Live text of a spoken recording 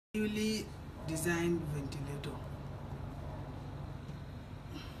Newly designed ventilator.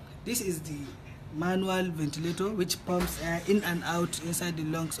 This is the manual ventilator which pumps air in and out inside the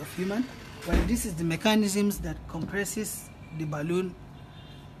lungs of human. While this is the mechanisms that compresses the balloon.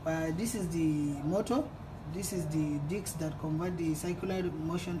 This is the motor. This is the discs that convert the circular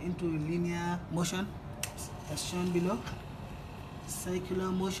motion into linear motion, as shown below.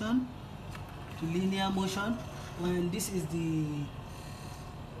 Circular motion to linear motion. While this is the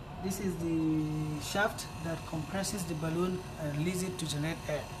shaft that compresses the balloon and releases it to generate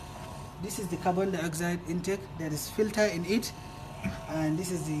air. This is the carbon dioxide intake, there is filter in it, and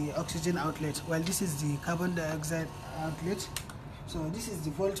this is the oxygen outlet, while this is the carbon dioxide outlet. So this is the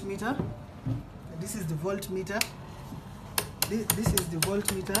voltmeter. This is the voltmeter. This is the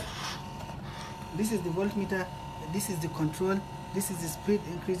voltmeter. This is the voltmeter. This is the control. This is the speed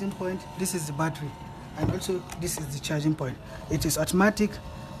increasing point. This is the battery, and also this is the charging point. It is automatic.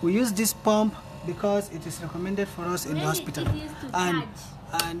 We use this pump because it is recommended for us in the hospital.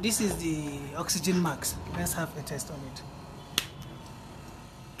 And this is the oxygen max. Let's have a test on it.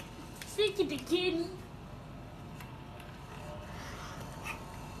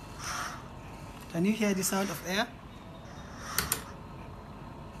 Can you hear the sound of air?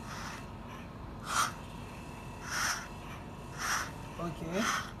 Okay.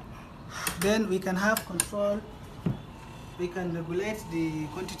 Then we can have control. We can regulate the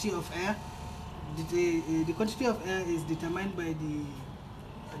quantity of air. The quantity of air is determined by the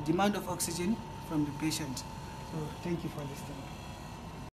demand of oxygen from the patient. So thank you for listening.